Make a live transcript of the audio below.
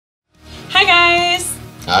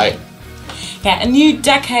Hi. Yeah, a new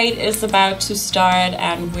decade is about to start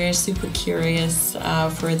and we're super curious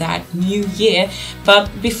for that new year. But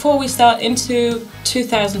before we start into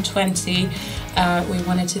 2020, we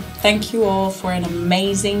wanted to thank you all for an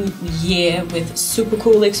amazing year with super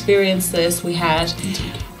cool experiences we had.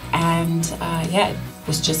 Indeed. And yeah, it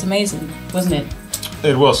was just amazing, wasn't it?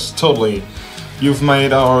 It was, totally. You've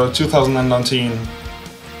made our 2019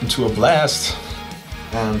 into a blast,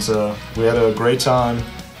 and we had a great time.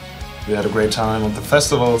 We had a great time at the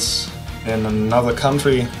festivals in another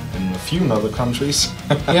country, in a few other countries.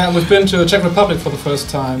 Yeah, we've been to Czech Republic for the first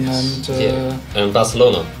time, Yes. and And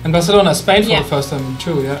Barcelona. Barcelona, Spain for Yeah. the first time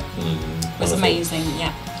too. Yeah. It was amazing,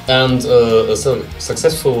 yeah. And a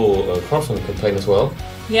successful crowdfunding campaign as well.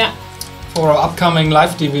 Yeah. For our upcoming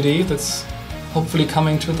live DVD, that's hopefully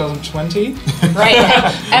coming 2020. Right,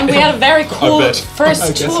 and we had a very cool bet. first I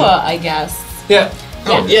guess tour, so. I guess. Yeah.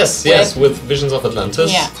 Oh, yes, with Visions of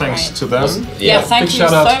Atlantis. Yeah. Thanks Right. to them. Yeah, thank Big you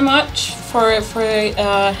shout out. so much for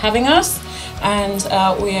having us, and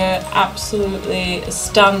we're absolutely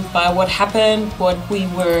stunned by what happened, what we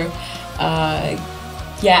were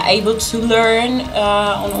able to learn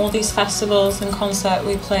on all these festivals and concerts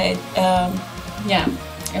we played. Yeah,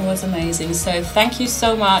 it was amazing. So thank you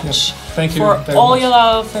so much. Yes, thank you for very all much. your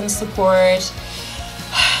love and support.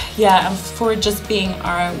 Yeah, and for just being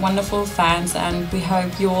our wonderful fans, and we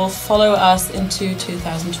hope you all follow us into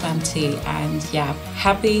 2020. And yeah,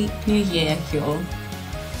 Happy New Year, you all.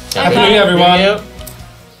 Happy New Year, everyone.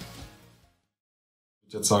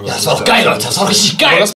 Jetzt sagen wir Das war doch geil, Leute. Das war richtig geil.